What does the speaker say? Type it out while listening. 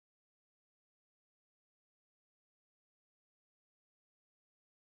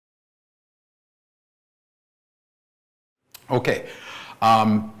Okay,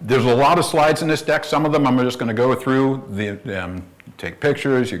 there's a lot of slides in this deck. Some of them I'm just going to go through, take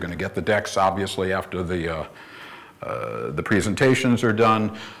pictures. You're going to get the decks, obviously, after the presentations are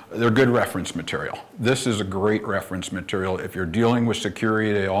done. They're good reference material. This is a great reference material if you're dealing with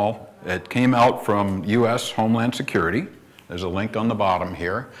security at all. It came out from US Homeland Security. There's a link on the bottom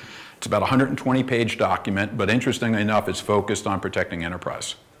here. It's about a 120-page document, but interestingly enough, it's focused on protecting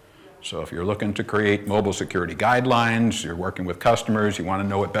enterprise. So if you're looking to create mobile security guidelines, you're working with customers, you want to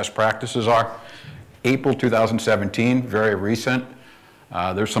know what best practices are, April 2017, very recent.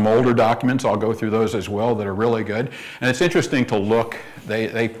 There's some older documents, I'll go through those as well, that are really good. And it's interesting to look,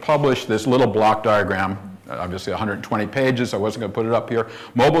 they published this little block diagram, obviously 120 pages, I wasn't going to put it up here,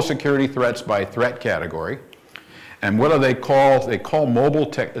 mobile security threats by threat category. And what do they call? They call mobile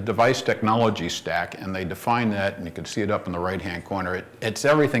device technology stack, and they define that, and you can see it up in the right-hand corner. It's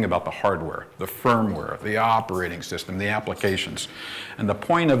everything about the hardware, the firmware, the operating system, the applications. And the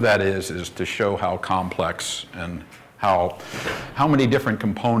point of that is to show how complex and how many different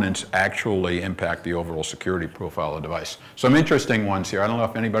components actually impact the overall security profile of the device. Some interesting ones here. I don't know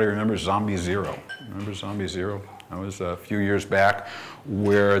if anybody remembers Zombie Zero. Remember Zombie Zero? That was a few years back,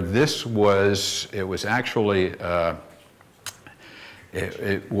 where this was, it was actually,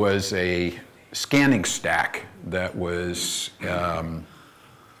 it was a scanning stack that was, trying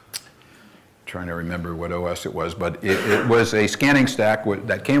to remember what OS it was, but it was a scanning stack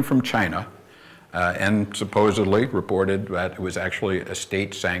that came from China, and supposedly reported that it was actually a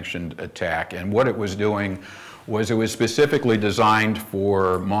state-sanctioned attack. And what it was doing was it was specifically designed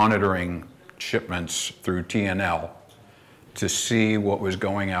for monitoring shipments through TNL to see what was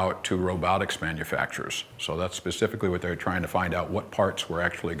going out to robotics manufacturers. So that's specifically what they're trying to find out, what parts were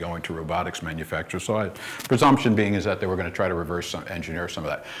actually going to robotics manufacturers. So presumption being is that they were going to try to reverse engineer some of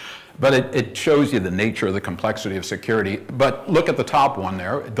that. But it shows you the nature of the complexity of security. But look at the top one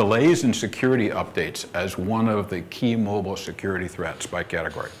there, delays in security updates as one of the key mobile security threats by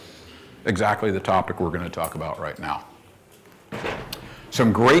category. Exactly the topic we're going to talk about right now.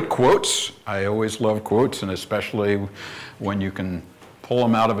 Some great quotes. I always love quotes, and especially when you can pull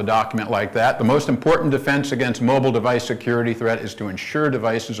them out of a document like that. The most important defense against mobile device security threat is to ensure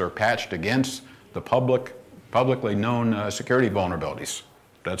devices are patched against the publicly known security vulnerabilities.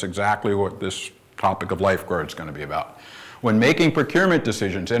 That's exactly what this topic of lifeguard is going to be about. When making procurement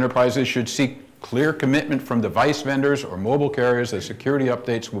decisions, enterprises should seek clear commitment from device vendors or mobile carriers that security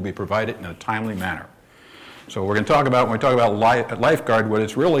updates will be provided in a timely manner. So we're going to talk about, when we talk about lifeguard, what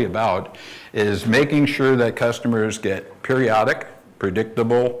it's really about is making sure that customers get periodic,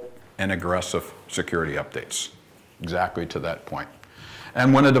 predictable, and aggressive security updates. Exactly to that point.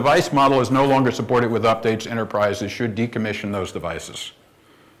 And when a device model is no longer supported with updates, enterprises should decommission those devices.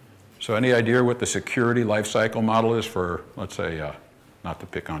 So any idea what the security lifecycle model is for, let's say, not to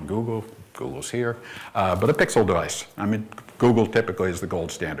pick on Google, Google's here, but a Pixel device? I mean, Google typically is the gold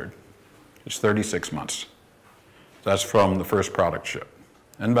standard. It's 36 months. That's from the first product ship.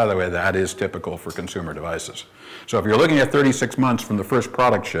 And by the way, that is typical for consumer devices. So if you're looking at 36 months from the first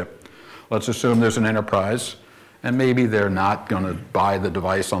product ship, let's assume there's an enterprise, and maybe they're not going to buy the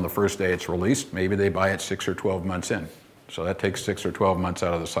device on the first day it's released. Maybe they buy it 6 or 12 months in. So that takes 6 or 12 months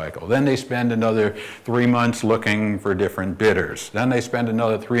out of the cycle. Then they spend another 3 months looking for different bidders. Then they spend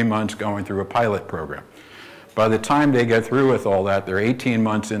another 3 months going through a pilot program. By the time they get through with all that, they're 18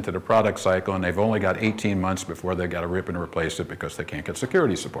 months into the product cycle, and they've only got 18 months before they've got to rip and replace it because they can't get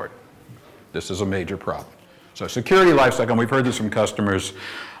security support. This is a major problem. So security lifecycle, and we've heard this from customers,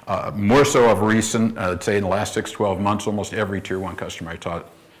 more so of recent, I'd say in the last 6, 12 months, almost every tier 1 customer I taught,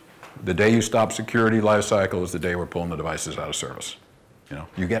 the day you stop security lifecycle is the day we're pulling the devices out of service. You know,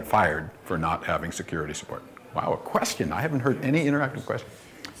 you get fired for not having security support. Wow, a question. I haven't heard any interactive question.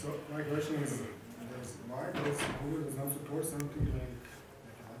 So my question is, why does Google does not support something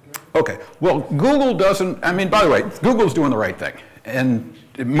like that? Okay, well, Google doesn't, I mean, by the way, Google's doing the right thing. And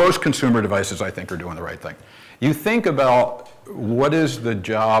most consumer devices, I think, are doing the right thing. You think about what is the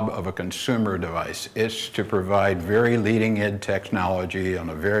job of a consumer device? It's to provide very leading-edge technology on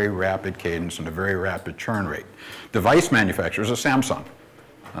a very rapid cadence and a very rapid churn rate. Device manufacturers are Samsung.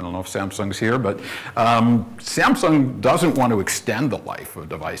 I don't know if Samsung's here, but Samsung doesn't want to extend the life of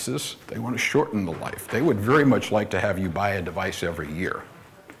devices. They want to shorten the life. They would very much like to have you buy a device every year,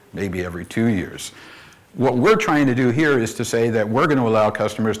 maybe every 2 years. What we're trying to do here is to say that we're going to allow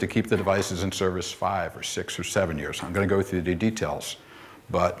customers to keep the devices in service 5 or 6 or 7 years. I'm going to go through the details.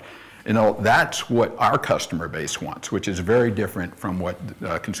 But you know, that's what our customer base wants, which is very different from what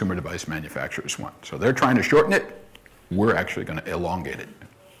consumer device manufacturers want. So they're trying to shorten it. We're actually going to elongate it.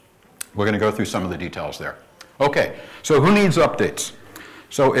 We're going to go through some of the details there. Okay, so who needs updates?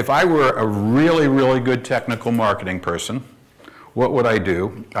 So if I were a really, really good technical marketing person, what would I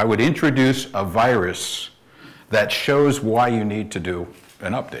do? I would introduce a virus that shows why you need to do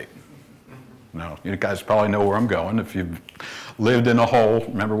an update. Now, you guys probably know where I'm going. If you've lived in a hole,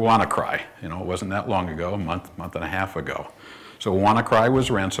 remember WannaCry. You know, it wasn't that long ago, a month and a half ago. So WannaCry was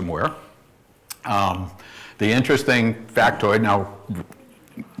ransomware. The interesting factoid, now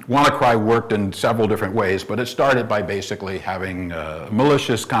WannaCry worked in several different ways, but it started by basically having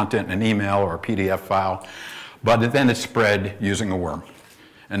malicious content in an email or a PDF file, but then it spread using a worm,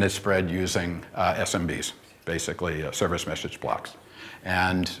 and it spread using SMBs, basically service message blocks.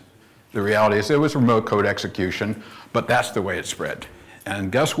 And the reality is it was remote code execution, but that's the way it spread.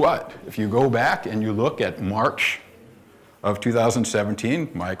 And guess what? If you go back and you look at March of 2017,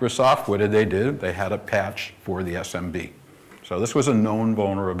 Microsoft, what did they do? They had a patch for the SMB. So this was a known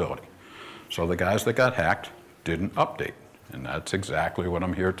vulnerability. So the guys that got hacked didn't update. And that's exactly what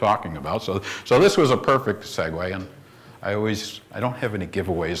I'm here talking about. So this was a perfect segue. And I don't have any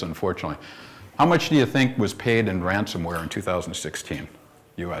giveaways, unfortunately. How much do you think was paid in ransomware in 2016?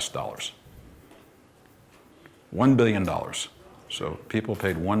 US dollars. $1 billion. So people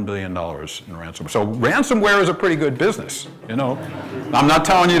paid $1 billion in ransomware. So ransomware is a pretty good business, you know. I'm not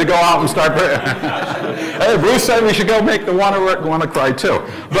telling you to go out and start. Hey, Bruce said we should go make the WannaCry too.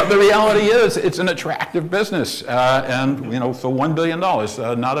 But the reality is, it's an attractive business, and you know, so $1 billion,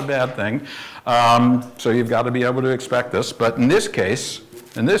 not a bad thing. So you've got to be able to expect this. But in this case,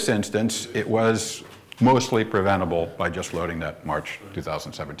 in this instance, it was mostly preventable by just loading that March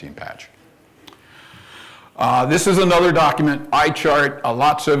 2017 patch. This is another document, eye chart,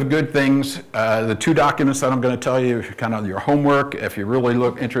 lots of good things. The two documents that I'm going to tell you, kind of your homework, if you really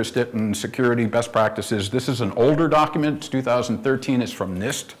look interested in security best practices. This is an older document, it's 2013, it's from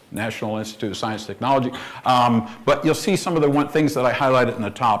NIST, National Institute of Science and Technology. But you'll see some of the things that I highlighted in the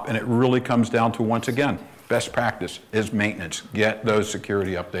top, and it really comes down to, once again, best practice is maintenance. Get those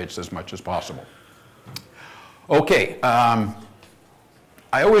security updates as much as possible. Okay.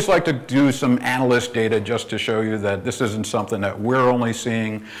 I always like to do some analyst data just to show you that this isn't something that we're only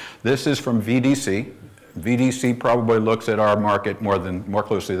seeing. This is from VDC. VDC probably looks at our market more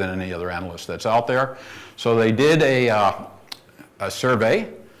closely than any other analyst that's out there. So they did a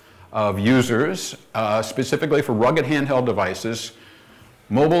survey of users specifically for rugged handheld devices.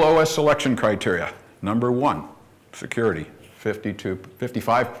 Mobile OS selection criteria, number 1, security,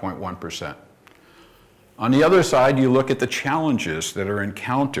 55.1%. On the other side, you look at the challenges that are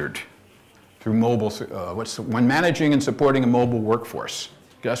encountered through mobile, when managing and supporting a mobile workforce.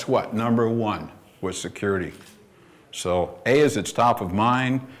 Guess what? Number 1 was security. So A is it's top of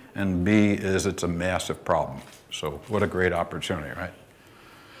mind, and B is it's a massive problem. So what a great opportunity, right?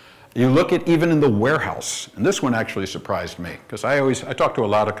 You look at even in the warehouse, and this one actually surprised me, because I talk to a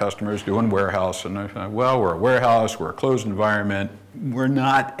lot of customers doing warehouse, and I say, well, we're a warehouse, we're a closed environment, we're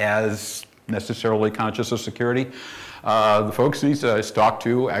not as necessarily conscious of security. The folks these talked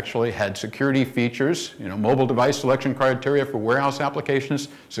to actually had security features, you know, mobile device selection criteria for warehouse applications,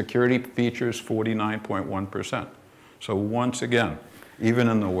 security features 49.1%. So once again, even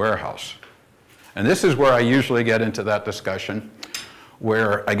in the warehouse. And this is where I usually get into that discussion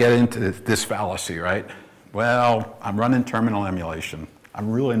where I get into this fallacy, right? Well, I'm running terminal emulation. I'm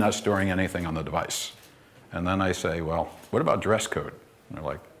really not storing anything on the device. And then I say, well, what about dress code? And they're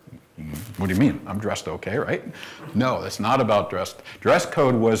like, what do you mean? I'm dressed okay, right? No, it's not about dress. Dress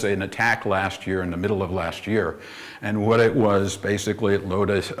code was an attack last year, in the middle of last year. And what it was, basically, it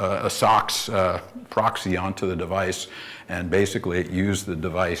loaded a SOX proxy onto the device, and basically it used the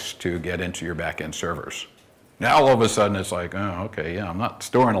device to get into your back-end servers. Now all of a sudden it's like, oh, okay, yeah, I'm not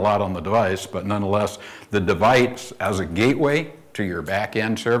storing a lot on the device, but nonetheless, the device as a gateway to your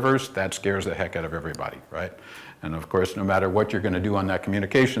back-end servers, that scares the heck out of everybody, right? And of course, no matter what you're going to do on that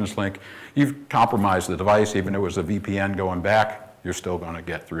communications link, you've compromised the device. Even if it was a VPN going back, you're still going to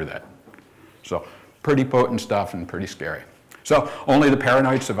get through that. So pretty potent stuff and pretty scary. So only the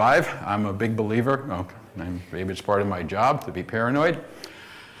paranoid survive. I'm a big believer. Well, maybe it's part of my job to be paranoid.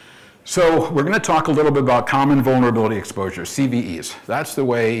 So we're going to talk a little bit about common vulnerability exposures, CVEs. That's the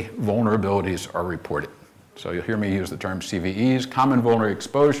way vulnerabilities are reported. So you'll hear me use the term CVEs, common vulnerability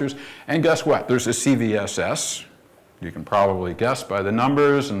exposures. And guess what? There's a CVSS. You can probably guess by the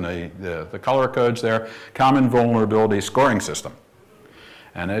numbers and the color codes there, common vulnerability scoring system.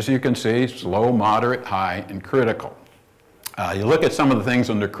 And as you can see, it's low, moderate, high, and critical. You look at some of the things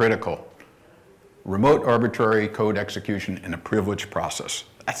under critical. Remote arbitrary code execution in a privileged process.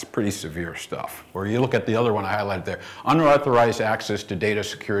 That's pretty severe stuff. Or you look at the other one I highlighted there, unauthorized access to data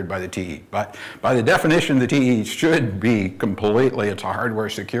secured by the TE. But by the definition, the TE should be completely, it's a hardware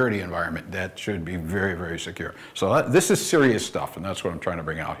security environment that should be very, very secure. So this is serious stuff, and that's what I'm trying to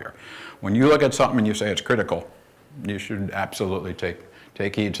bring out here. When you look at something and you say it's critical, you should absolutely take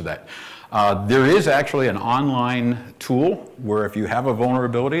heed to that. There is actually an online tool where if you have a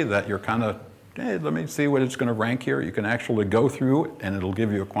vulnerability that you're kind of, hey, let me see what it's going to rank here. You can actually go through and it'll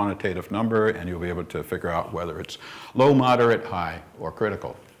give you a quantitative number and you'll be able to figure out whether it's low, moderate, high, or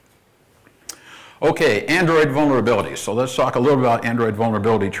critical. Okay, Android vulnerabilities. So let's talk a little about Android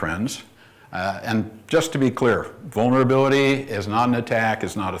vulnerability trends. And just to be clear, vulnerability is not an attack,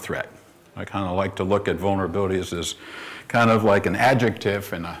 it's not a threat. I kind of like to look at vulnerabilities as kind of like an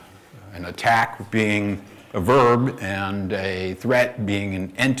adjective and an attack being a verb and a threat being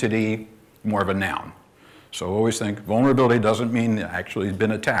an entity, more of a noun. So always think vulnerability doesn't mean actually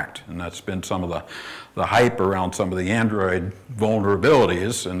been attacked, and that's been some of the hype around some of the Android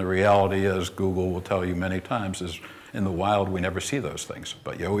vulnerabilities, and the reality is Google will tell you many times is in the wild we never see those things,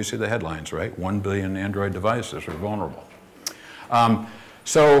 but you always see the headlines, right? 1 billion Android devices are vulnerable.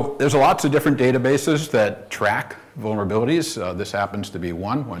 So there's lots of different databases that track vulnerabilities. This happens to be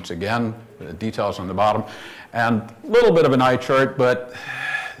one. Once again, the details on the bottom. And a little bit of an eye chart, but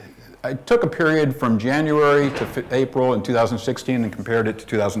I took a period from January to April in 2016 and compared it to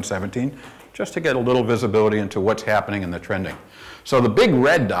 2017, just to get a little visibility into what's happening in the trending. So the big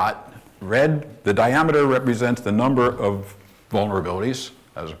red dot, the diameter represents the number of vulnerabilities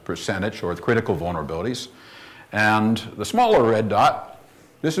as a percentage, or the critical vulnerabilities. And the smaller red dot,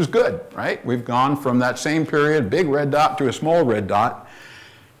 this is good, right? We've gone from that same period, big red dot, to a small red dot.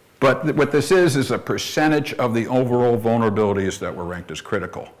 But what this is a percentage of the overall vulnerabilities that were ranked as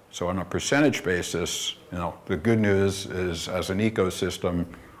critical. So on a percentage basis, you know, the good news is as an ecosystem,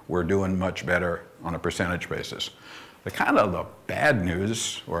 we're doing much better on a percentage basis. The kind of the bad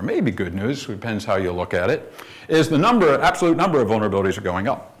news, or maybe good news, depends how you look at it, is the absolute number of vulnerabilities are going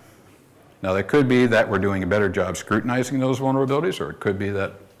up. Now, it could be that we're doing a better job scrutinizing those vulnerabilities, or it could be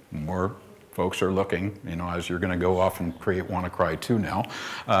that more folks are looking, you know, as you're going to go off and create WannaCry 2 now,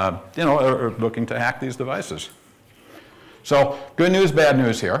 you know, are looking to hack these devices. So, good news, bad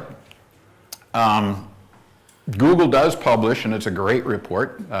news here. Google does publish, and it's a great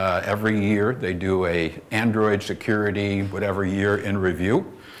report. Every year they do a Android security, whatever year in review.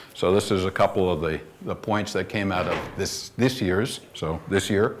 So this is a couple of the points that came out of this year's, so this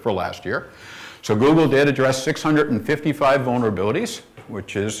year for last year. So Google did address 655 vulnerabilities,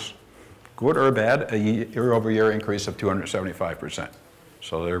 which is good or bad, a year-over-year increase of 275%.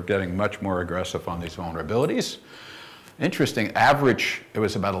 So they're getting much more aggressive on these vulnerabilities. Interesting, average, it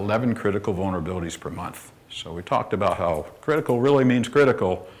was about 11 critical vulnerabilities per month. So we talked about how critical really means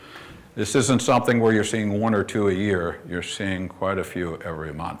critical. This isn't something where you're seeing 1 or 2 a year. You're seeing quite a few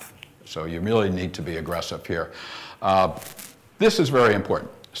every month. So you really need to be aggressive here. This is very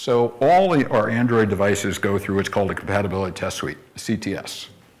important. So all our Android devices go through what's called a compatibility test suite, CTS.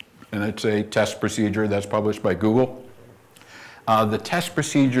 And it's a test procedure that's published by Google. The test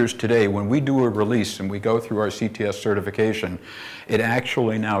procedures today, when we do a release and we go through our CTS certification, it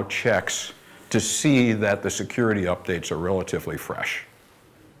actually now checks to see that the security updates are relatively fresh.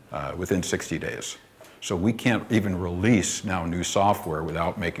 Within 60 days. So we can't even release now new software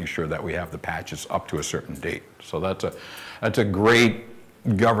without making sure that we have the patches up to a certain date. So that's a great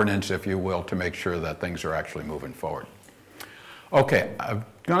governance, if you will, to make sure that things are actually moving forward. Okay, I'm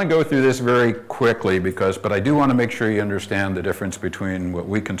going to go through this very quickly but I do want to make sure you understand the difference between what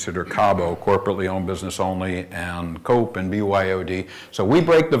we consider CABO, corporately owned business only, and COPE and BYOD. So we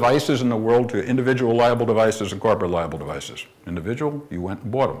break devices in the world to individual liable devices and corporate liable devices. Individual, you went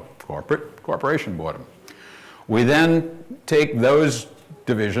and bought them. Corporation bought them. We then take those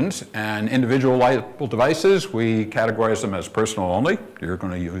divisions and individual liable devices, we categorize them as personal only. You're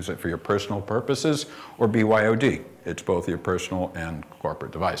going to use it for your personal purposes, or BYOD. It's both your personal and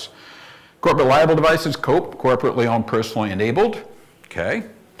corporate device. Corporate liable devices, COPE, corporately owned, personally enabled. Okay,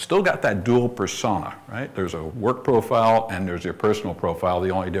 still got that dual persona, right? There's a work profile and there's your personal profile.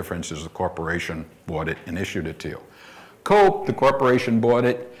 The only difference is the corporation bought it and issued it to you. COPE, the corporation bought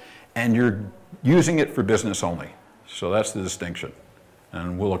it and you're using it for business only. So that's the distinction.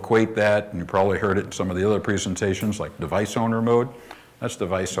 And we'll equate that, and you probably heard it in some of the other presentations, like device owner mode. That's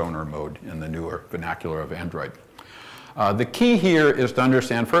device owner mode in the newer vernacular of Android. The key here is to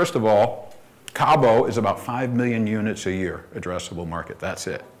understand, first of all, CABO is about 5 million units a year addressable market. That's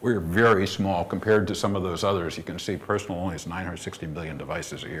it. We're very small compared to some of those others. You can see personal only is 960 million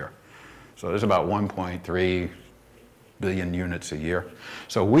devices a year. So there's about 1.3 billion units a year.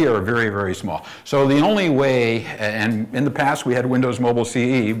 So we are very, very small. So the only way, and in the past we had Windows Mobile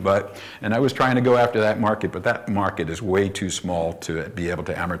CE, and I was trying to go after that market, but that market is way too small to be able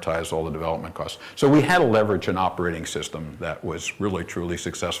to amortize all the development costs. So we had to leverage an operating system that was really, truly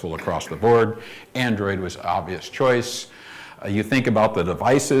successful across the board. Android was an obvious choice. You think about the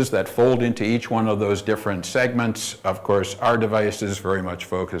devices that fold into each one of those different segments. Of course, our device is very much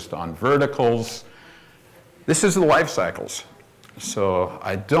focused on verticals. This is the life cycles. So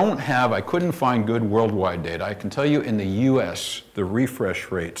I couldn't find good worldwide data. I can tell you in the US, the refresh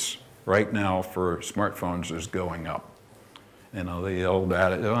rates right now for smartphones is going up. You know, the old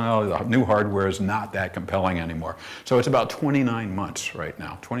the new hardware is not that compelling anymore. So it's about 29 months right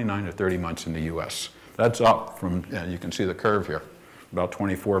now, 29 to 30 months in the US. That's up from, you can see the curve here, about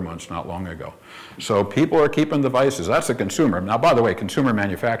 24 months not long ago. So people are keeping devices. That's the consumer. Now, by the way, consumer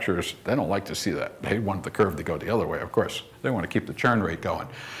manufacturers, they don't like to see that. They want the curve to go the other way, of course. They want to keep the churn rate going.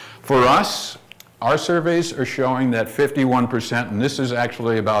 For us, our surveys are showing that 51%, and this is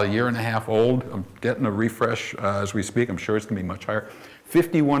actually about a year and a half old. I'm getting a refresh as we speak. I'm sure it's going to be much higher.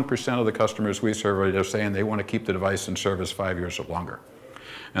 51% of the customers we surveyed are saying they want to keep the device in service 5 years or longer.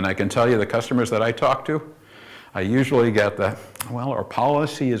 And I can tell you the customers that I talk to, I usually get the, well, our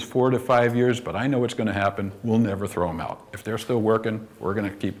policy is 4 to 5 years, but I know what's going to happen. We'll never throw them out. If they're still working, we're going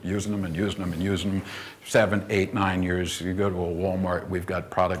to keep using them and using them and using them 7, 8, 9 years. You go to a Walmart, we've got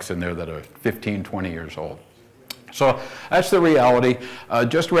products in there that are 15, 20 years old. So that's the reality.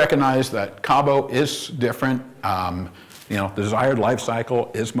 Just recognize that Cabo is different. You know, the desired life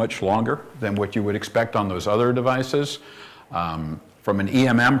cycle is much longer than what you would expect on those other devices. From an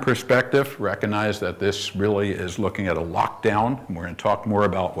EMM perspective, recognize that this really is looking at a lockdown. We're going to talk more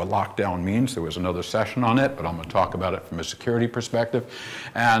about what lockdown means. There was another session on it, but I'm going to talk about it from a security perspective.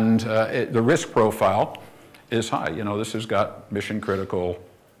 And the risk profile is high. You know, this has got mission critical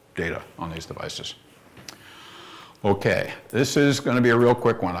data on these devices. Okay, this is going to be a real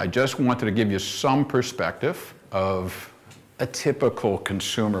quick one. I just wanted to give you some perspective of a typical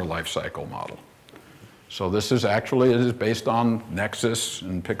consumer lifecycle model. So this is actually, it is based on Nexus,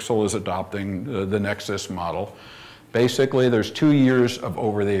 and Pixel is adopting the Nexus model. Basically, there's 2 years of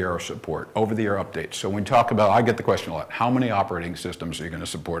over-the-air support, over-the-air updates. So when we talk about, I get the question a lot, how many operating systems are you going to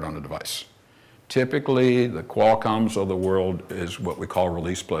support on a device? Typically, the Qualcomms of the world is what we call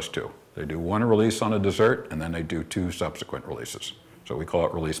release plus 2. They do 1 release on a dessert, and then they do 2 subsequent releases. So we call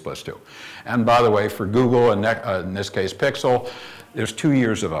it release plus 2. And by the way, for Google, and in this case Pixel, there's 2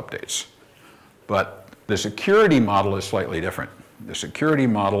 years of updates. But the security model is slightly different. The security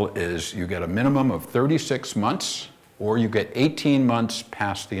model is you get a minimum of 36 months, or you get 18 months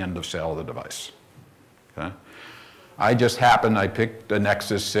past the end of sale of the device. Okay? I picked the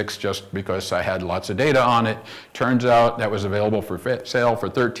Nexus 6 just because I had lots of data on it. Turns out that was available for sale for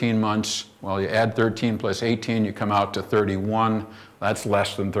 13 months. Well, you add 13 plus 18, you come out to 31. That's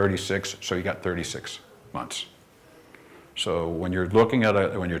less than 36, so you got 36 months. So when you're looking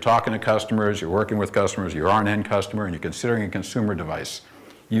at when you're talking to customers, you're working with customers, you're an end customer, and you're considering a consumer device,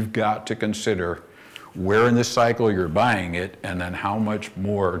 you've got to consider where in this cycle you're buying it, and then how much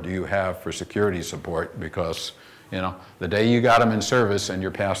more do you have for security support, because you know, the day you got them in service and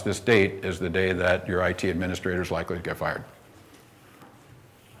you're past this date is the day that your IT administrator is likely to get fired.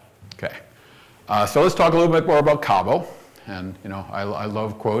 Okay, so let's talk a little bit more about Cabo. And you know, I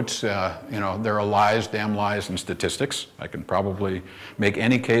love quotes. You know, there are lies, damn lies, and statistics. I can probably make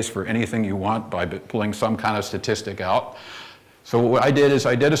any case for anything you want by pulling some kind of statistic out. So what I did is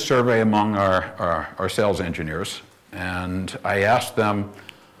I did a survey among our sales engineers, and I asked them,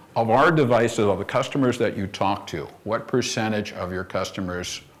 of our devices, of the customers that you talk to, what percentage of your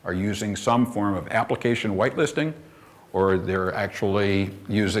customers are using some form of application whitelisting, or they're actually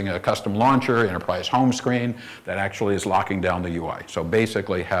using a custom launcher, enterprise home screen, that actually is locking down the UI. So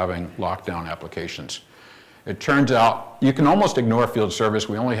basically having lockdown applications. It turns out you can almost ignore field service.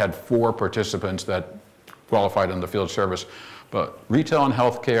 We only had 4 participants that qualified in the field service. But retail and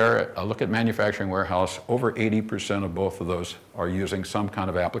healthcare, look at manufacturing warehouse, over 80% of both of those are using some kind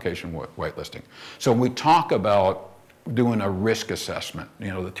of application whitelisting. So when we talk about doing a risk assessment, you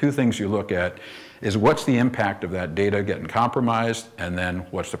know, the 2 things you look at is what's the impact of that data getting compromised, and then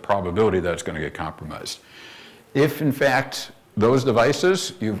what's the probability that it's going to get compromised. If in fact those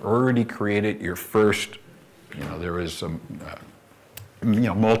devices, you've already created your first, you know, there is some you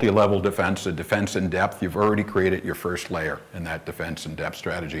know, multi-level defense, a defense in depth, you've already created your first layer in that defense in depth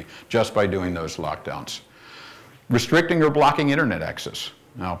strategy just by doing those lockdowns. Restricting or blocking internet access.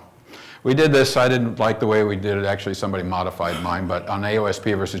 Now, We did this, I didn't like the way we did it, actually somebody modified mine, but on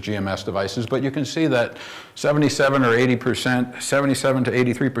AOSP versus GMS devices, but you can see that 77 or 80%, 77 to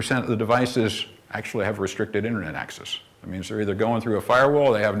 83% of the devices actually have restricted internet access. That means they're either going through a firewall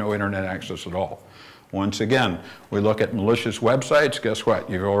or they have no internet access at all. Once again, we look at malicious websites, guess what?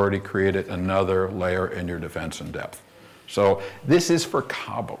 You've already created another layer in your defense in depth. So this is for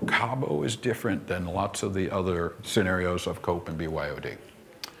Cabo. Cabo is different than lots of the other scenarios of COPE and BYOD.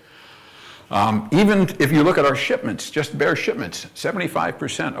 Even if you look at our shipments, just bare shipments,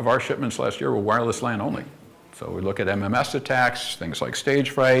 75% of our shipments last year were wireless LAN only. So we look at MMS attacks, things like stage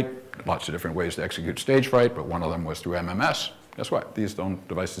fright, lots of different ways to execute stage fright, but one of them was through MMS. Guess what? These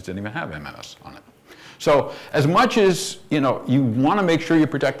devices didn't even have MMS on it. So as much as you want to make sure you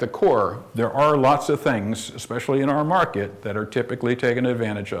protect the core, there are lots of things, especially in our market, that are typically taken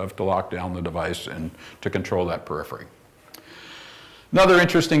advantage of to lock down the device and to control that periphery. Another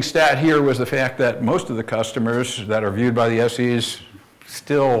interesting stat here was the fact that most of the customers that are viewed by the SEs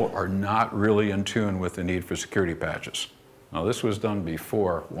still are not really in tune with the need for security patches. Now this was done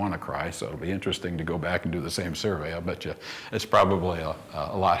before WannaCry, so it'll be interesting to go back and do the same survey. I bet you it's probably a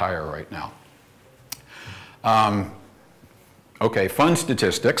lot higher right now. Okay, fun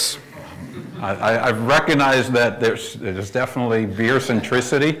statistics. I've recognized that there's definitely beer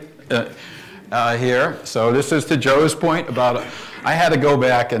centricity here. So this is to Joe's point about, I had to go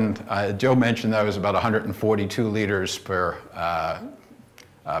back and Joe mentioned that was about 142 liters per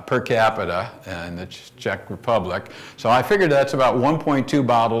capita in the Czech Republic. So I figured that's about 1.2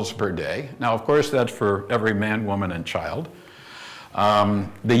 bottles per day. Now, of course, that's for every man, woman, and child.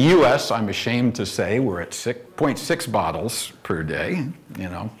 The US, I'm ashamed to say, we're at 0.6 bottles per day,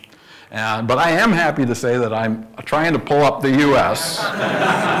 but I am happy to say that I'm trying to pull up the US.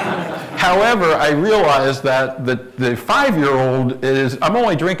 However, I realize that the 5-year-old I'm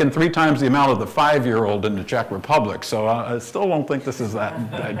only drinking 3 times the amount of the 5-year-old in the Czech Republic, so I still don't think this is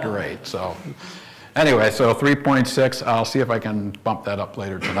that great. So anyway, so 3.6, I'll see if I can bump that up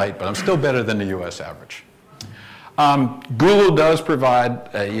later tonight, but I'm still better than the US average. Google does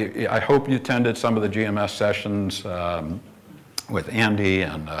provide, I hope you attended some of the GMS sessions with Andy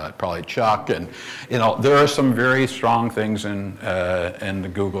and probably Chuck, and there are some very strong things in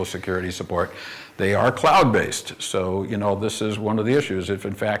the Google security support. They are cloud-based, so this is one of the issues. If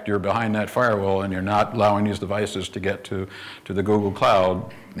in fact you're behind that firewall and you're not allowing these devices to get to the Google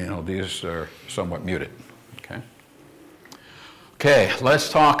Cloud, these are somewhat muted. Okay,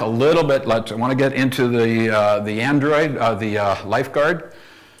 let's talk a little bit. I want to get into the Android, the Lifeguard.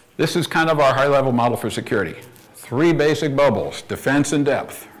 This is kind of our high-level model for security. 3 basic bubbles: defense in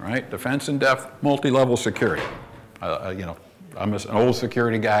depth, right? Defense in depth, multi-level security. I'm an old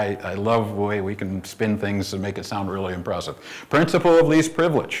security guy. I love the way we can spin things and make it sound really impressive. Principle of least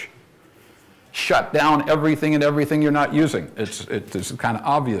privilege. Shut down everything you're not using. It's kind of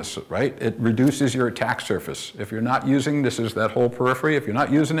obvious, right? It reduces your attack surface. If you're not using, this is that whole periphery. If you're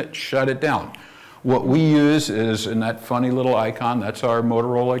not using it, shut it down. What we use is in that funny little icon, that's our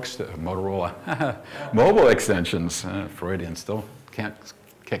mobile extensions. Freudian still can't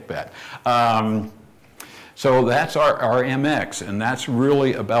kick that. So that's our MX, and that's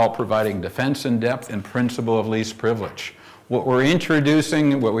really about providing defense in depth and principle of least privilege. What we introduced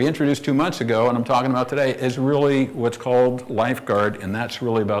 2 months ago, and I'm talking about today, is really what's called Lifeguard, and that's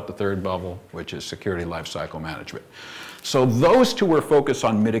really about the 3rd bubble, which is security lifecycle management. So those 2 are focused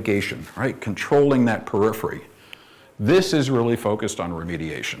on mitigation, right? Controlling that periphery. This is really focused on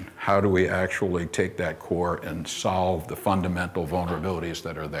remediation. How do we actually take that core and solve the fundamental vulnerabilities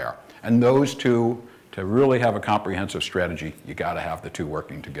that are there? And those 2, to really have a comprehensive strategy, you got to have the 2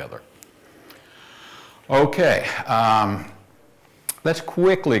 working together. Okay, let's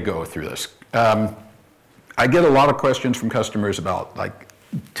quickly go through this. I get a lot of questions from customers about,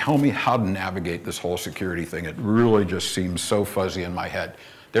 tell me how to navigate this whole security thing. It really just seems so fuzzy in my head.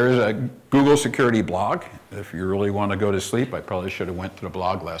 There is a Google security blog. If you really want to go to sleep, I probably should have went to the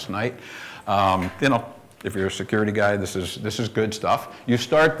blog last night. If you're a security guy, this is good stuff. You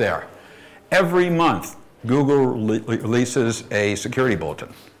start there. Every month, Google releases a security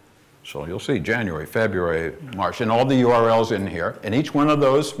bulletin. So you'll see January, February, March, and all the URLs in here. And each one of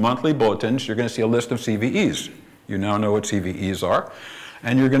those monthly bulletins, you're going to see a list of CVEs. You now know what CVEs are.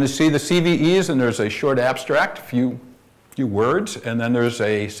 And you're going to see the CVEs, and there's a short abstract, few words, and then there's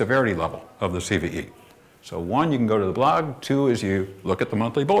a severity level of the CVE. So 1, you can go to the blog. 2 is you look at the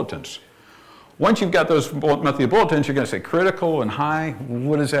monthly bulletins. Once you've got those monthly bulletins, you're going to say critical and high.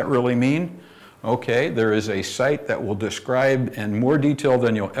 What does that really mean? Okay, there is a site that will describe in more detail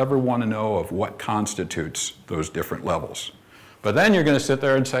than you'll ever want to know of what constitutes those different levels. But then you're going to sit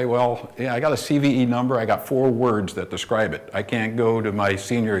there and say, well, yeah, I got a CVE number, I got 4 words that describe it. I can't go to my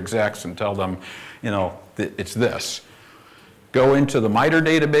senior execs and tell them, you know, it's this. Go into the MITRE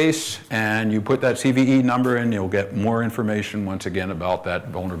database and you put that CVE number in, you'll get more information once again about that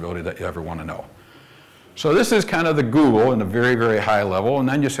vulnerability that you ever want to know. So this is kind of the Google in a very, very high level, and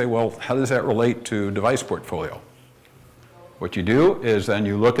then you say, well, how does that relate to device portfolio? What you do is then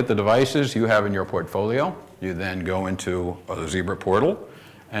you look at the devices you have in your portfolio. You then go into the Zebra portal,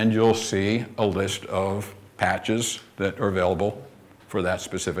 and you'll see a list of patches that are available for that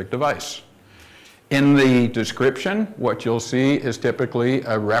specific device. In the description, what you'll see is typically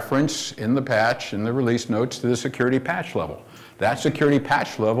a reference in the patch, in the release notes, to the security patch level. That security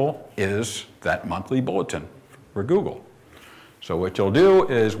patch level is that monthly bulletin for Google. So what you'll do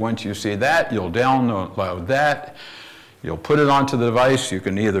is once you see that, you'll download that. You'll put it onto the device. You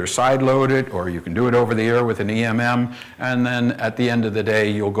can either sideload it or you can do it over the air with an EMM. And then at the end of the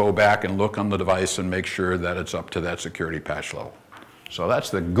day, you'll go back and look on the device and make sure that it's up to that security patch level. So that's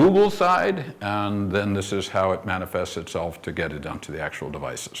the Google side. And then this is how it manifests itself to get it onto the actual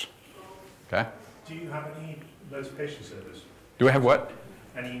devices. Okay? Do you have any notification service? Do I have what?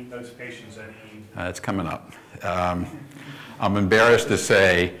 Any notifications, any... It's coming up. I'm embarrassed to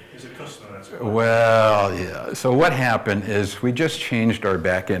say... Is it customer? Well, yeah. So what happened is we just changed our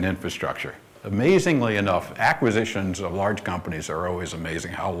back-end infrastructure. Amazingly enough, acquisitions of large companies are always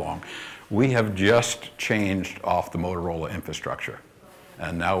amazing how long. We have just changed off the Motorola infrastructure.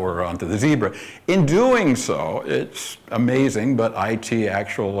 And now we're onto the Zebra. In doing so, it's amazing, but IT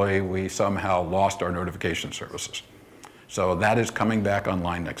actually, we somehow lost our notification services. So that is coming back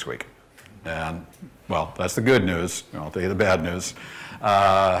online next week. And, well, that's the good news. I'll tell you the bad news.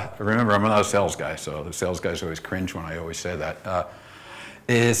 Remember, I'm not a sales guy, so the sales guys always cringe when I always say that.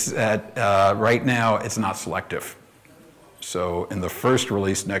 Is that right now it's not selective. So in the first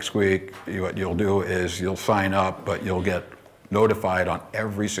release next week, what you'll do is you'll sign up, but you'll get notified on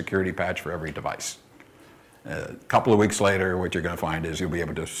every security patch for every device. A couple of weeks later, what you're going to find is you'll be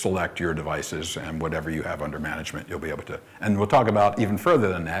able to select your devices and whatever you have under management, you'll be able to. And we'll talk about even further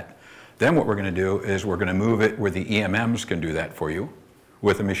than that. Then what we're going to do is we're going to move it where the EMMs can do that for you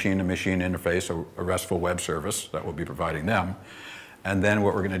with a machine-to-machine interface, a RESTful web service that we'll be providing them. And then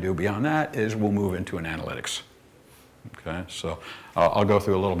what we're going to do beyond that is we'll move into an analytics. Okay, so I'll go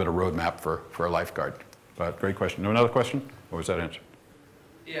through a little bit of roadmap for a lifeguard. But great question. Another question? Or was that answered?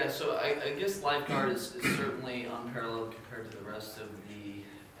 Yeah, so I guess lifeguard is certainly unparalleled compared to the rest of the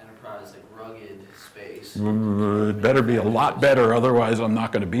enterprise, like rugged space. It better be a lot better, otherwise I'm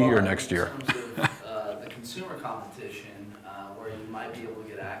not going to be here next year. In terms of the consumer competition, where you might be able to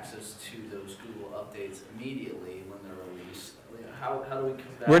get access to those Google updates immediately when they're released, how do we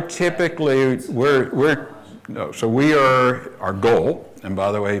combat We're typically, no, so we are, our goal, and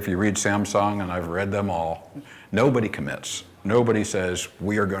by the way, if you read Samsung, and I've read them all, nobody commits. Nobody says,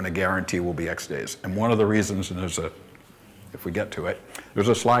 we are going to guarantee we'll be X days. And one of the reasons, and there's a, if we get to it, there's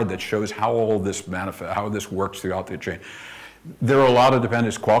a slide that shows how all this how this works throughout the chain. There are a lot of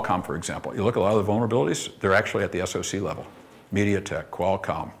dependencies. Qualcomm, for example. You look at a lot of the vulnerabilities, they're actually at the SoC level. MediaTek,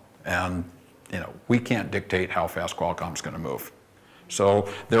 Qualcomm, and we can't dictate how fast Qualcomm's going to move. So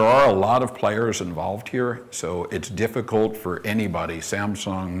there are a lot of players involved here, so it's difficult for anybody,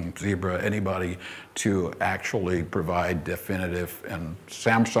 Samsung, Zebra, anybody, to actually provide definitive, and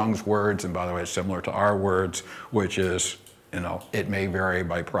Samsung's words, and by the way, it's similar to our words, which is, it may vary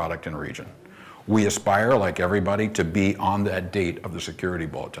by product and region. We aspire, like everybody, to be on that date of the security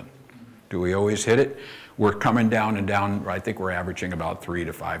bulletin. Do we always hit it? We're coming down and down. I think we're averaging about 3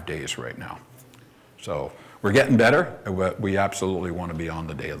 to 5 days right now. So we're getting better, but we absolutely want to be on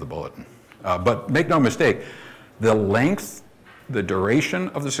the day of the bulletin. But make no mistake, the length, the duration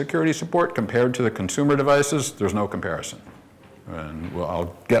of the security support compared to the consumer devices, there's no comparison. And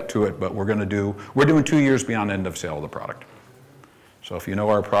I'll get to it, but we're doing 2 years beyond end of sale of the product. So if you know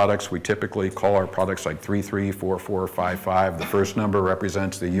our products, we typically call our products like 33, 44, 55. The first number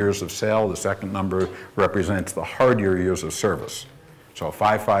represents the years of sale. The second number represents the harder years of service. So a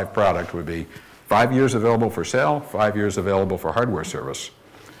 55 product would be 5 years available for sale, 5 years available for hardware service.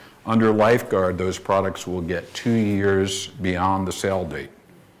 Under Lifeguard, those products will get 2 years beyond the sale date.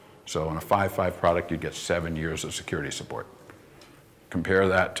 So in a 5.5 product, you'd get 7 years of security support. Compare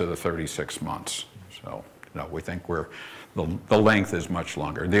that to the 36 months. So we think the length is much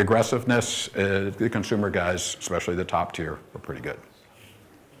longer. The aggressiveness, the consumer guys, especially the top tier, are pretty good.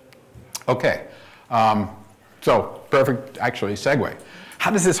 Okay, so perfect, actually, segue. How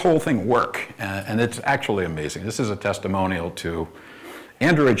does this whole thing work? And it's actually amazing. This is a testimonial to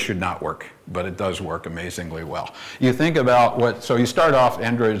Android should not work, but it does work amazingly well. You think about so you start off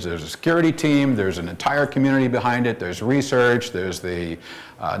Android, there's a security team, there's an entire community behind it, there's research, there's the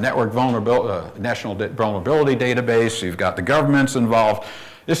National Vulnerability Database, you've got the governments involved.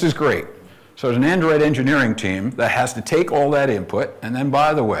 This is great. So there's an Android engineering team that has to take all that input, and then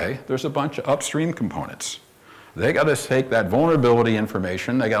by the way, there's a bunch of upstream components. They got to take that vulnerability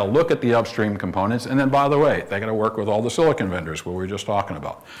information, they got to look at the upstream components, and then by the way, they got to work with all the silicon vendors, what we were just talking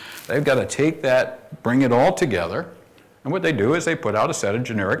about. They've got to take that, bring it all together, and what they do is they put out a set of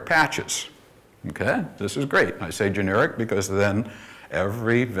generic patches. Okay, this is great. I say generic because then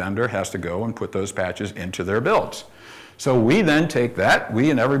every vendor has to go and put those patches into their builds. So we then take that,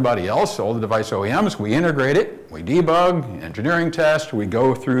 we and everybody else, all the device OEMs, we integrate it, we debug, engineering test, we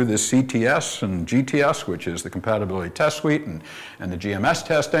go through the CTS and GTS, which is the compatibility test suite, and the GMS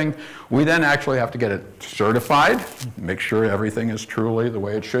testing. We then actually have to get it certified, make sure everything is truly the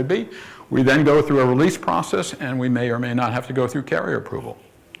way it should be. We then go through a release process, and we may or may not have to go through carrier approval.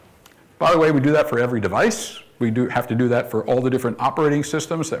 By the way, we do that for every device. We have to do that for all the different operating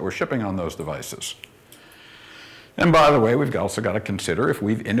systems that we're shipping on those devices. And by the way, we've also got to consider if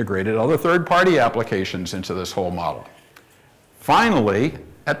we've integrated other third-party applications into this whole model. Finally,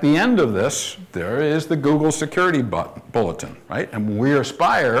 at the end of this, there is the Google Security Bulletin, right? And we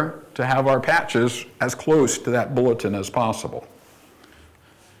aspire to have our patches as close to that bulletin as possible.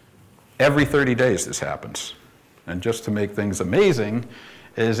 Every 30 days this happens. And just to make things amazing,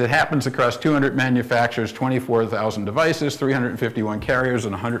 is it happens across 200 manufacturers, 24,000 devices, 351 carriers,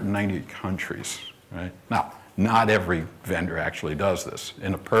 and 190 countries, right? Now, not every vendor actually does this.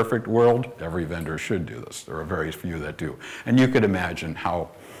 In a perfect world, every vendor should do this. There are very few that do. And you could imagine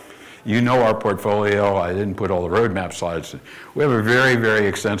how, you know our portfolio. I didn't put all the roadmap slides. We have a very, very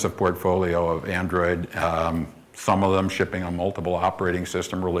extensive portfolio of Android, some of them shipping on multiple operating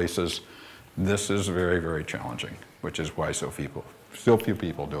system releases. This is very, very challenging, which is why so few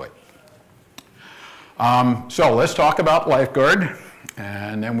people do it. So let's talk about Lifeguard,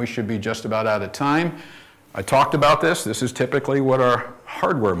 and then we should be just about out of time. I talked about this. This is typically what our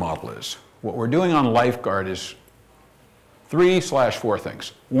hardware model is. What we're doing on Lifeguard is 3/4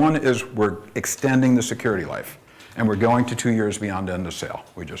 things. One is we're extending the security life, and we're going to 2 years beyond end of sale.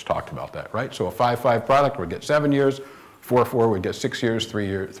 We just talked about that, right? So a 5.5 product would get 7 years, 4.4 would get 6 years,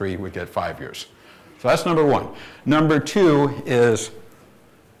 3 would get 5 years. So that's number one. Number two is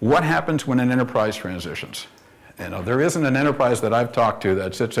what happens when an enterprise transitions? There isn't an enterprise that I've talked to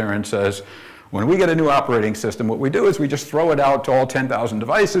that sits there and says, when we get a new operating system, what we do is we just throw it out to all 10,000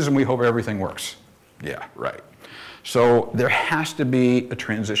 devices and we hope everything works. Yeah, right. So there has to be a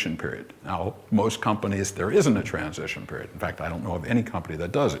transition period. Now, most companies, there isn't a transition period. In fact, I don't know of any company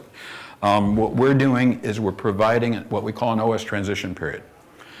that does it. What we're doing is we're providing what we call an OS transition period.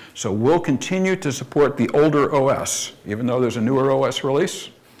 So we'll continue to support the older OS, even though there's a newer OS release,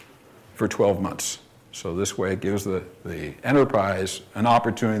 for 12 months. So this way it gives the enterprise an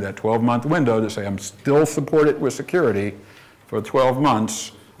opportunity, that 12-month window, to say, I'm still supported with security for 12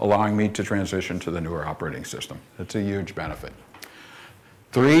 months, allowing me to transition to the newer operating system. It's a huge benefit.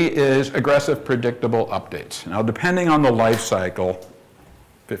 3 is aggressive, predictable updates. Now, depending on the life cycle,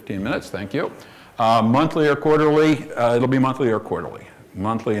 15 minutes, thank you. Monthly or quarterly, it'll be monthly or quarterly.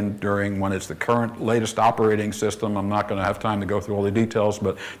 Monthly and during when it's the current latest operating system. I'm not going to have time to go through all the details,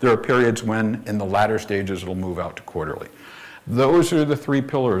 but there are periods when in the latter stages it'll move out to quarterly. Those are the 3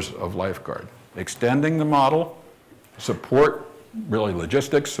 pillars of Lifeguard. Extending the model, support, really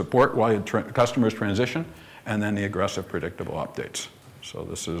logistics, support while customers transition, and then the aggressive, predictable updates. So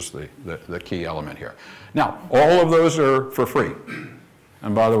this is the key element here. Now, all of those are for free.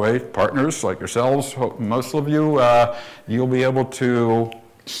 And by the way, partners like yourselves, most of you, you'll be able to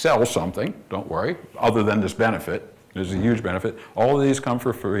sell something, don't worry, other than this benefit. There's a huge benefit. All of these come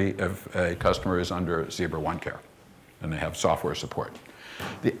for free if a customer is under Zebra OneCare, and they have software support.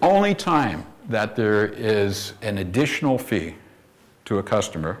 The only time that there is an additional fee to a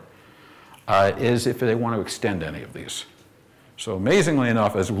customer is if they want to extend any of these. So amazingly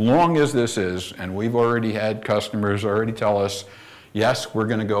enough, as long as this is, and we've already had customers already tell us, yes, we're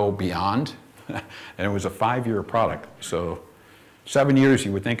going to go beyond, and it was a 5-year product. So 7 years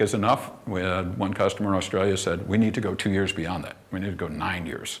you would think is enough. We had one customer in Australia said, we need to go 2 years beyond that. We need to go 9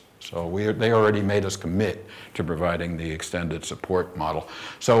 years. So they already made us commit to providing the extended support model.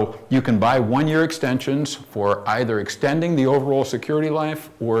 So you can buy 1-year extensions for either extending the overall security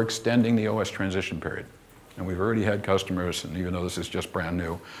life or extending the OS transition period. And we've already had customers, and even though this is just brand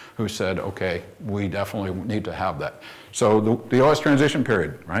new, who said, okay, we definitely need to have that. So the OS transition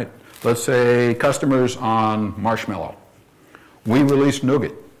period, right? Let's say customers on Marshmallow. We released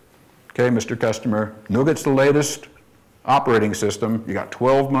Nougat. Okay, Mr. Customer, Nougat's the latest operating system. You got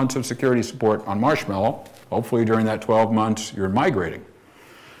 12 months of security support on Marshmallow. Hopefully during that 12 months, you're migrating.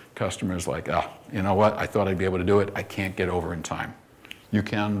 Customer's like, you know what? I thought I'd be able to do it. I can't get over in time. You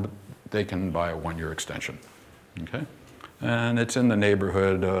can, they can buy a 1-year extension, okay? And it's in the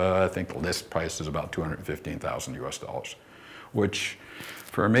neighborhood, I think the list price is about $215,000 US, which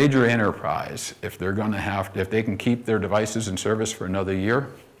for a major enterprise, if they're going to have, if they can keep their devices in service for another year,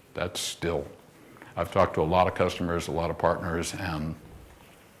 that's still, I've talked to a lot of customers, a lot of partners, and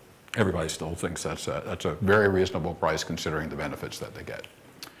everybody still thinks that's a very reasonable price considering the benefits that they get.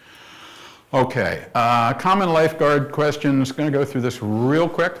 Okay, common lifeguard questions. Going to go through this real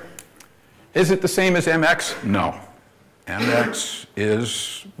quick. Is it the same as MX? No. MX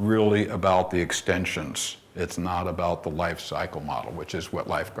is really about the extensions. It's not about the life cycle model, which is what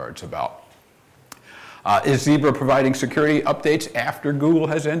lifeguard's about. Is Zebra providing security updates after Google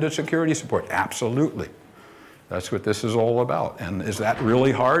has ended security support? Absolutely. That's what this is all about. And is that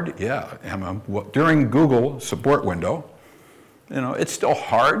really hard? Yeah. During Google support window, you know, it's still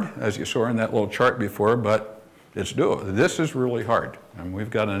hard, as you saw in that little chart before, but it's doable. This is really hard. And we've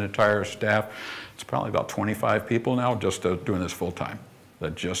got an entire staff, it's probably about 25 people now just doing this full time,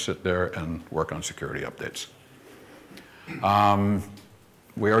 that just sit there and work on security updates.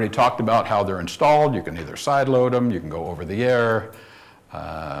 We already talked about how they're installed. You can either sideload them, you can go over the air.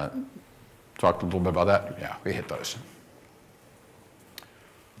 Talked a little bit about that. Yeah, we hit those.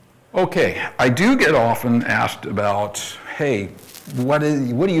 Okay, I do get often asked about, hey, what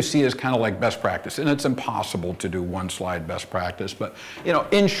do you see as kind of like best practice? And it's impossible to do one slide best practice, but you know,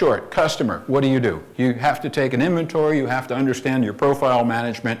 in short, customer, what do? You have to take an inventory, you have to understand your profile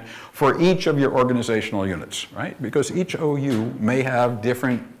management for each of your organizational units, right? Because each OU may have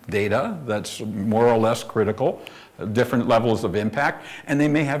different data that's more or less critical, different levels of impact, and they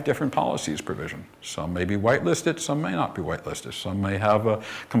may have different policies provision. Some may be whitelisted, some may not be whitelisted. Some may have a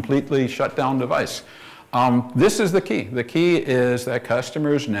completely shut down device. This is the key. The key is that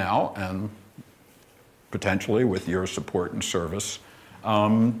customers now, and potentially with your support and service,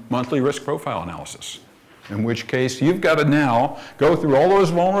 monthly risk profile analysis. In which case, you've got to now go through all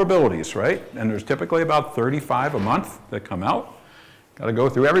those vulnerabilities, right? And there's typically about 35 a month that come out. Got to go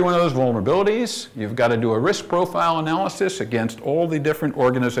through every one of those vulnerabilities. You've got to do a risk profile analysis against all the different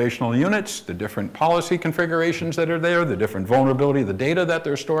organizational units, the different policy configurations that are there, the different vulnerability, the data that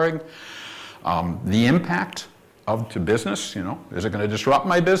they're storing, the impact to business. You know, is it going to disrupt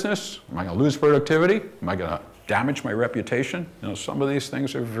my business? Am I going to lose productivity? Am I going to damage my reputation? You know, some of these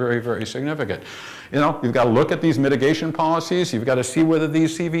things are very, very significant. You know, you've got to look at these mitigation policies. You've got to see whether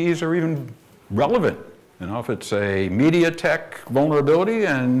these CVEs are even relevant. You know, if it's a MediaTek vulnerability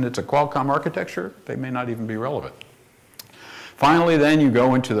and it's a Qualcomm architecture, they may not even be relevant. Finally, then you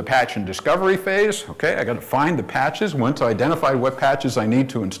go into the patch and discovery phase. Okay, I got to find the patches. Once I identify what patches I need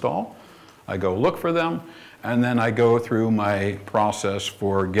to install, I go look for them, and then I go through my process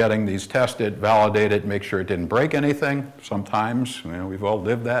for getting these tested, validated, make sure it didn't break anything. Sometimes, you know, we've all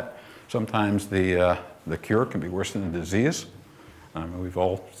lived that. Sometimes the cure can be worse than the disease. We've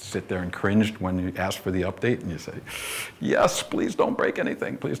all sit there and cringed when you ask for the update and you say, yes, please don't break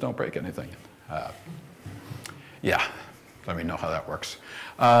anything, please don't break anything. Yeah, let me know how that works.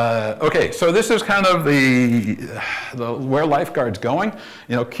 Okay, so this is kind of where lifeguard's going.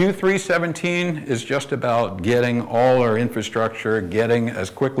 You know, Q317 is just about getting all our infrastructure, getting as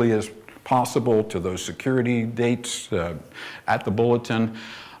quickly as possible to those security dates at the bulletin.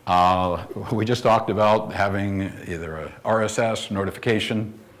 We just talked about having either a RSS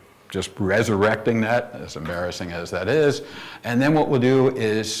notification, just resurrecting that, as embarrassing as that is. And then what we'll do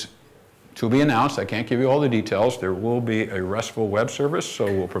is, to be announced, I can't give you all the details, there will be a RESTful web service, so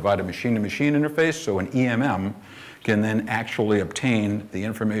we'll provide a machine-to-machine interface, so an EMM can then actually obtain the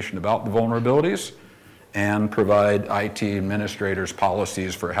information about the vulnerabilities and provide IT administrators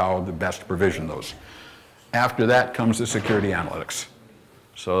policies for how to best provision those. After that comes the security analytics.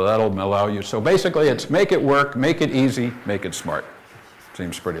 So that'll allow you, so basically it's make it work, make it easy, make it smart.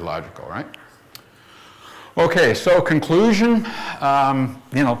 Seems pretty logical, right? Okay, so conclusion,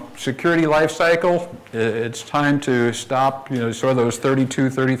 you know, security life cycle, it's time to stop, you know, sort of those 32,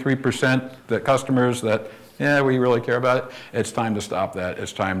 33% that customers that, yeah, we really care about it. It's time to stop that.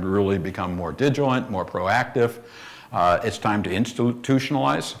 It's time to really become more vigilant, more proactive. It's time to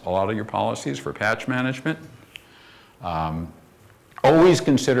institutionalize a lot of your policies for patch management. Always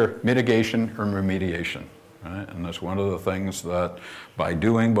consider mitigation or remediation, right? And that's one of the things that by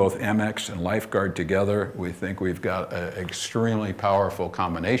doing both MX and Lifeguard together, we think we've got an extremely powerful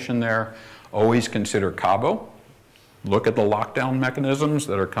combination there. Always consider Cabo. Look at the lockdown mechanisms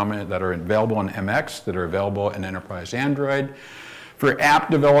that are coming, that are available in MX, that are available in Enterprise Android. For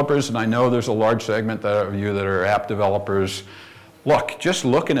app developers, and I know there's a large segment of you that are app developers, look, just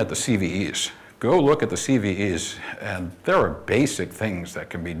looking at the CVEs, go look at the CVEs, and there are basic things that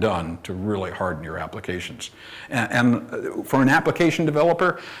can be done to really harden your applications. And for an application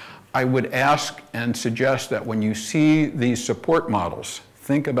developer, I would ask and suggest that when you see these support models,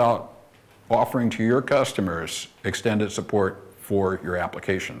 think about offering to your customers extended support for your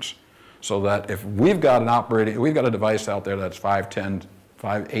applications. So that if we've got a device out there that's 5, 10,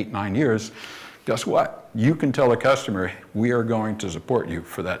 5, 8, 9 years, guess what? You can tell the customer, we are going to support you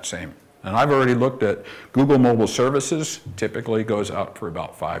for that same. And I've already looked at Google Mobile Services, typically goes out for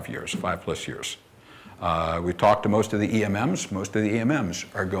about 5 years, 5+ years. We talked to most of the EMMs. Most of the EMMs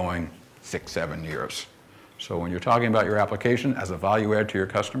are going 6, 7 years. So when you're talking about your application as a value add to your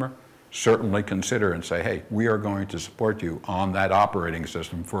customer, certainly consider and say, hey, we are going to support you on that operating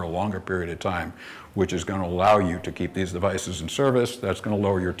system for a longer period of time, which is going to allow you to keep these devices in service. That's going to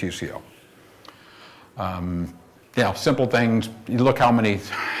lower your TCO. Yeah, simple things. You look how many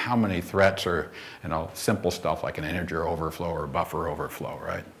threats are, simple stuff like an integer overflow or buffer overflow,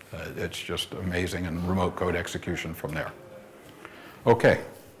 right? It's just amazing, and remote code execution from there. Okay,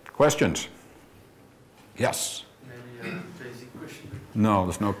 questions? Yes. Maybe a basic question. No,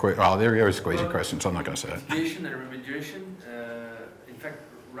 there's no question. Oh, there is crazy questions. I'm not going to say it. Mitigation and remediation. In fact,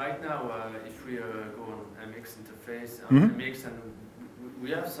 right now, if we go on MX interface, MX, and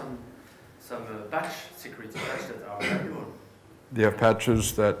we have some patch, security patch that are valuable. Do you have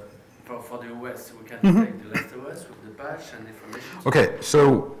patches that? For the OS, we can take the last OS with the patch and information. Okay,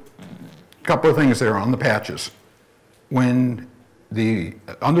 so a couple of things there on the patches. When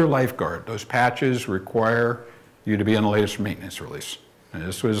under Lifeguard, those patches require you to be on the latest maintenance release. And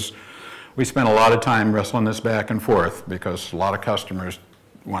we spent a lot of time wrestling this back and forth because a lot of customers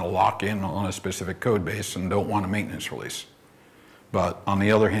want to lock in on a specific code base and don't want a maintenance release. But on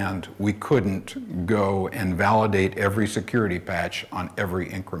the other hand, we couldn't go and validate every security patch on every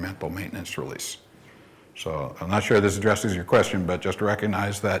incremental maintenance release. So I'm not sure this addresses your question, but just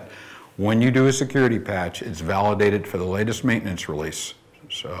recognize that when you do a security patch, it's validated for the latest maintenance release.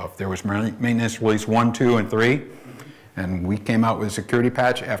 So if there was maintenance release 1, 2, and 3, and we came out with a security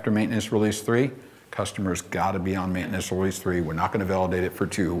patch after maintenance release 3, customers got to be on maintenance release 3. We're not going to validate it for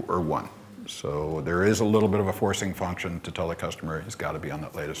 2 or 1. So there is a little bit of a forcing function to tell the customer he's got to be on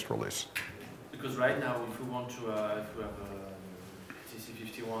that latest release. Because right now, if we want to, if we have a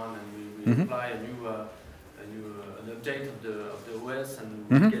TC51 and we apply an update of the OS and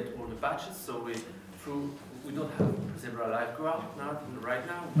we get all the patches, so we don't have Zebra Lifeguard right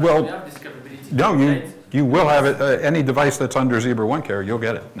now. But well, we have this capability. No, you will have it. Any device that's under Zebra OneCare, you'll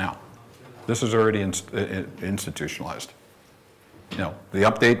get it now. This is already institutionalized. The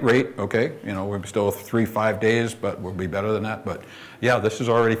update rate, okay, we're still 3-5 days, but we'll be better than that. But yeah, this is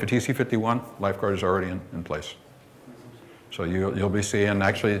already for TC51, Lifeguard is already in place. So you'll be seeing,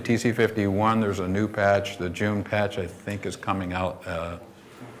 actually the TC51, there's a new patch, the June patch I think is coming out, I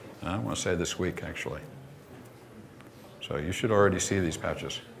want to say this week actually. So you should already see these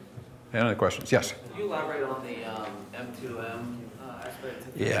patches. Any other questions? Yes? Can you elaborate on the M2M aspect?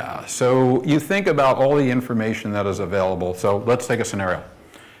 Yeah, so you think about all the information that is available. So let's take a scenario.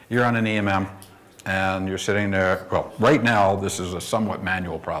 You're on an EMM and you're sitting there, well, right now this is a somewhat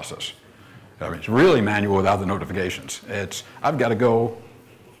manual process. I mean, it's really manual without the notifications. I've got to go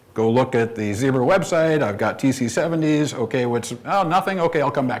look at the Zebra website, I've got TC70s, okay, nothing, okay,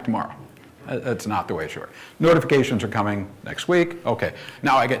 I'll come back tomorrow. That's not the way it should work. Notifications are coming next week. Okay,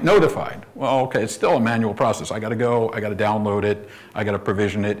 now I get notified. Well, okay, it's still a manual process. I got to go, I got to download it, I got to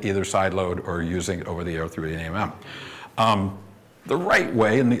provision it, either sideload or using it over the air through the EMM. The right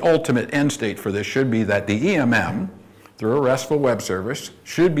way and the ultimate end state for this should be that the EMM, through a RESTful web service,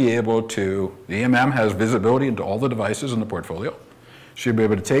 should be able to, the EMM has visibility into all the devices in the portfolio, should be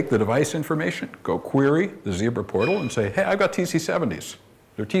able to take the device information, go query the Zebra portal and say, hey, I've got TC70s.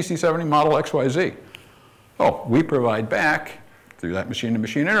 They're TC70 model XYZ. Oh, we provide back, through that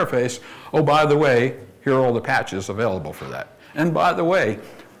machine-to-machine interface, oh, by the way, here are all the patches available for that. And by the way,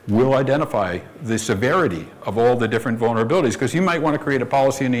 we'll identify the severity of all the different vulnerabilities, because you might want to create a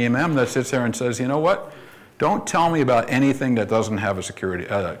policy in EMM that sits there and says, you know what, don't tell me about anything that doesn't have a security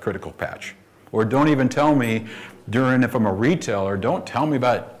critical patch. Or don't even tell me if I'm a retailer, don't tell me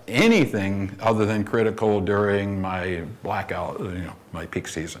about anything other than critical during my blackout, my peak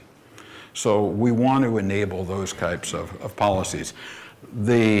season. So we want to enable those types of policies.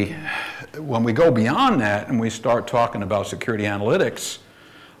 When we go beyond that and we start talking about security analytics,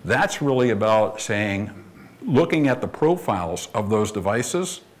 that's really about saying, looking at the profiles of those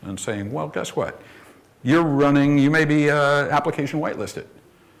devices and saying, well, guess what? You may be application whitelisted.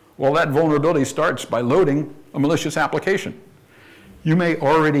 Well, that vulnerability starts by loading a malicious application. You may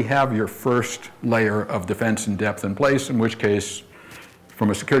already have your first layer of defense in depth in place, in which case,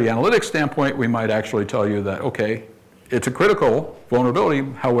 from a security analytics standpoint, we might actually tell you that, okay, it's a critical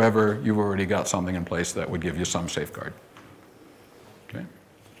vulnerability, however, you've already got something in place that would give you some safeguard. Okay?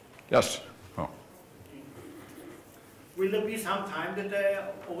 Yes? Oh. Will there be some time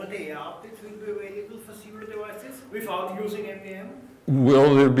that over-the-air updates will be available for zero devices without using MEM?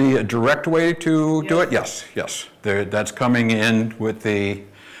 Will there be a direct way to do it? Yes, yes. That's coming in with the...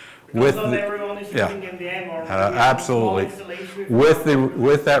 Because not everyone is using MDM or absolutely.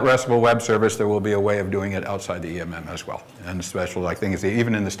 With that RESTful web service, there will be a way of doing it outside the EMM as well. And special like things,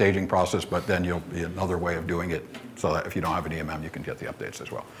 even in the staging process, but then you'll be another way of doing it so that if you don't have an EMM, you can get the updates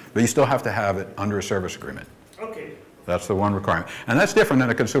as well. But you still have to have it under a service agreement. Okay. That's the one requirement. And that's different in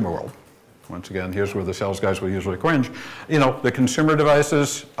a consumer world. Once again, here's where the sales guys will usually cringe. You know, the consumer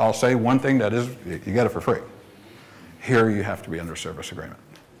devices, I'll say one thing that is, you get it for free. Here you have to be under a service agreement.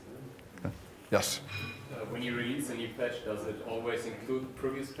 Okay. Yes? When you release a new patch, does it always include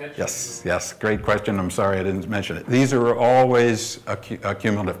previous patches? Yes, yes, great question. I'm sorry I didn't mention it. These are always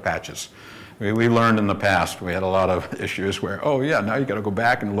cumulative patches. We learned in the past, we had a lot of issues where, oh yeah, now you got to go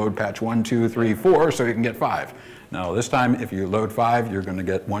back and load patch 1, 2, 3, 4 so you can get 5. Now this time, if you load 5, you're going to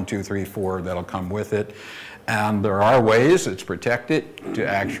get 1, 2, 3, 4 that'll come with it. And there are ways, it's protected, to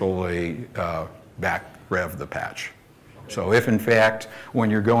actually back rev the patch. So if in fact, when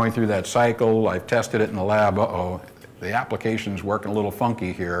you're going through that cycle, I've tested it in the lab, uh-oh, the application's working a little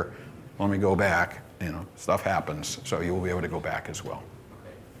funky here, let me go back, you know, stuff happens, so you will be able to go back as well.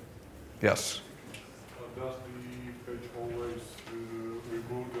 Yes? Does the page always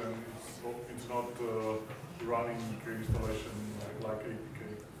reboot and it's not running installation like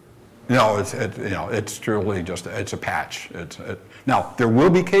APK? No, it's truly just, it's a patch. Now, there will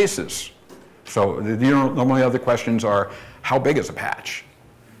be cases. So normally other questions are, how big is a patch?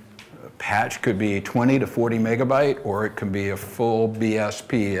 A patch could be 20 to 40 megabyte, or it could be a full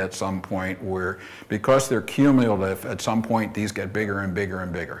BSP at some point where, because they're cumulative, at some point these get bigger and bigger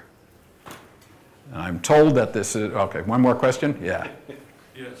and bigger. And I'm told that this is, okay, one more question? Yeah.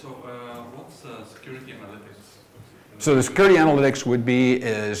 Yeah, so what's security analytics? So the security analytics would be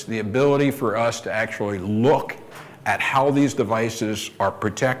is the ability for us to actually look at how these devices are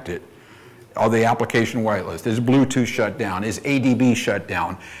protected. Are the application whitelist? Is Bluetooth shut down? Is ADB shut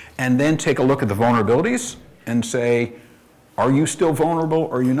down? And then take a look at the vulnerabilities and say, are you still vulnerable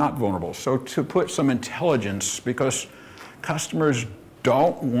or are you not vulnerable? So to put some intelligence, because customers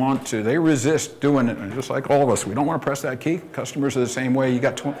don't want to, they resist doing it, just like all of us. We don't want to press that key. Customers are the same way.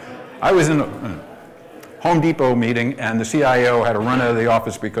 I was in a Home Depot meeting and the CIO had to run out of the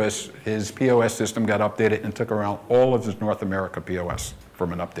office because his POS system got updated and took around all of his North America POS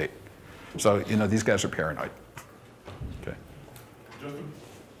from an update. So, you know, these guys are paranoid. Okay.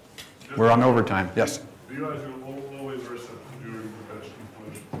 We're on overtime. Yes? Do you guys will always reset during the patch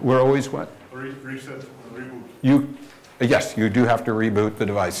installation? We're always what? Reset, reboot. Yes, you do have to reboot the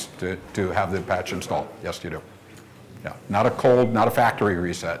device to have the patch installed. Yes, you do. Yeah, not a cold, not a factory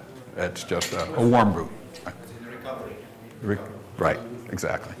reset. It's just a warm boot. Recovery. Right,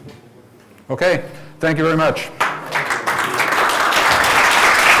 exactly. Okay, thank you very much.